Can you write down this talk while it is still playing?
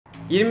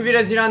21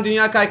 Haziran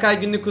Dünya Kaykay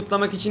Günü'nü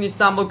kutlamak için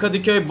İstanbul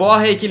Kadıköy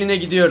Boğa heykeline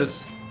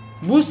gidiyoruz.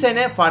 Bu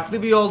sene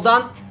farklı bir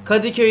yoldan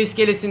Kadıköy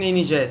iskelesine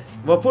ineceğiz.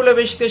 Vapurla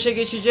Beşiktaş'a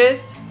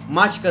geçeceğiz.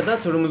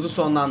 Maçka'da turumuzu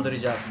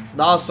sonlandıracağız.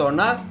 Daha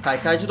sonra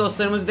kaykaycı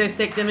dostlarımızı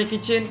desteklemek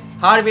için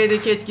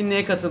Harbiye'deki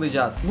etkinliğe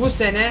katılacağız. Bu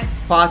sene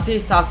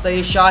Fatih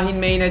tahtayı Şahin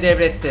Mey'ine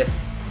devretti.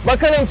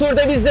 Bakalım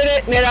turda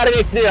bizleri neler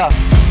bekliyor.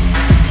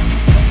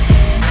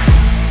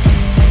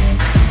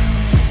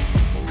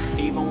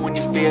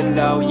 Feel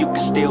low, you can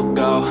still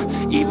go.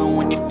 Even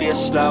when you feel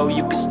slow,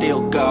 you can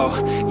still go.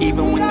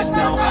 Even when there's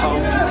no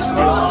hope, you can still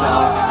go.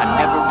 I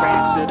never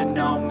answer to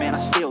no, man, I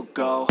still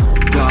go.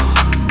 Go,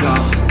 go,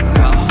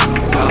 go,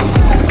 go,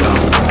 go,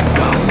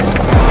 go,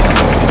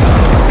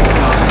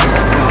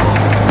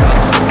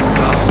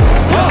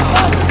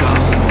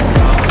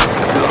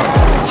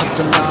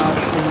 hustle hard,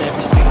 hustle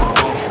every single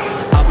day.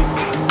 I'll be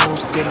making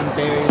moves till I'm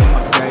buried in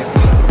my grave.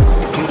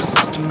 To the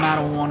system, I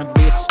don't wanna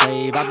be a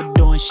slave. I've been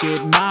doing shit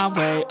my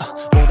way,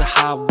 or the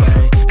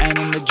highway. And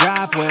in the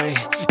driveway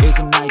is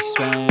a nice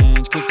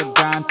range. Cause I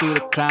grind through the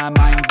climb,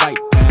 I invite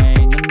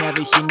pain. You'll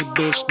never hear me,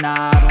 bitch,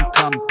 nah, I don't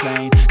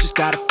complain. Just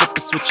gotta flip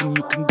the switch and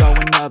you can go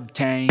and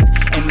obtain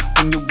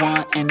anything you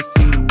want,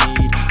 anything you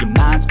need. Your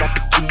mind's got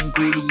the key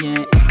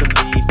ingredient, it's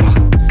belief.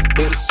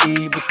 They'll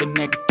deceive with the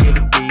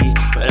negativity,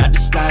 but I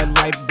just slide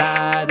right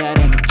by that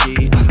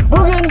energy.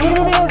 Bugün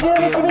 21 Haziran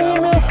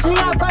 2023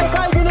 Dünya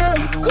Kaykay Günü.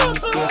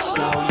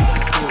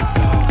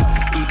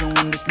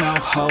 No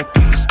hope,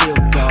 you can still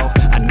go.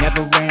 I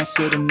never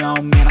answer to no,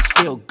 man, I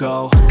still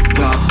go.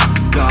 Go,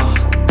 go,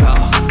 go,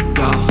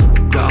 go,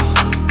 go,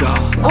 go.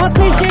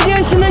 67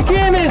 yaşındaki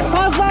üyemiz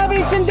Fazla abi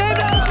için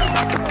devre.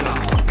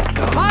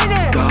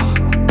 Haydi. Go,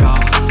 go,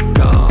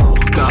 go,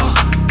 go,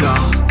 go,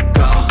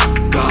 go,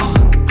 go, go,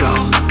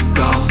 go,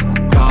 go,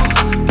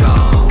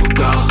 go,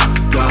 go,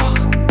 go,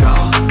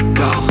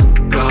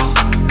 go,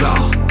 go,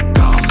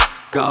 go,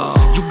 go.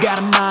 You got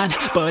a mind,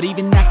 but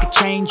even that could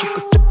change. You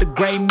could flip the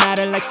gray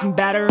matter like some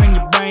batter in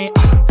your brain.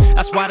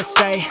 That's why I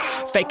say,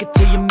 fake it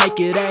till you make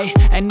it A.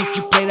 And if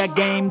you play that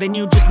game, then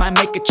you just might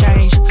make a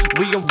change.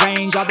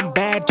 Rearrange all the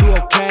bad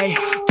to okay.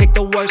 Take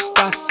the worst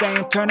thoughts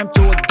saying, turn them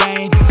to a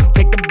game.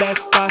 Take the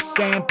best thoughts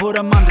saying, put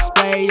them on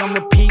display. On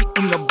repeat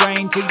in your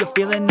brain till you're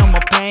feeling no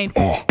more pain.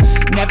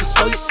 Never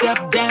slow yourself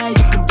down,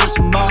 you can do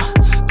some more.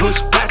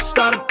 Push past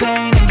all the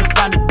pain and you'll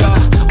find a door.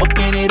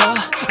 Open it up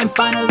and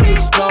finally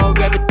explore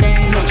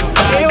everything that you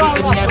found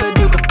you could never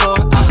do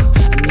before.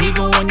 And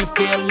even when you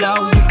feel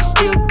low, you can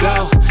still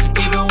go.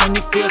 Even when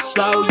you feel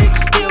slow, you can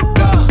still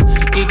go.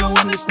 Even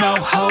when there's no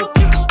hope,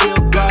 you can still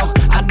go.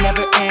 I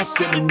never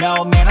answer to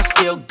no, man, I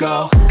still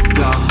go.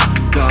 Go,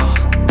 go,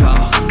 go,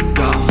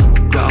 go,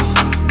 go,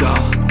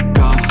 go.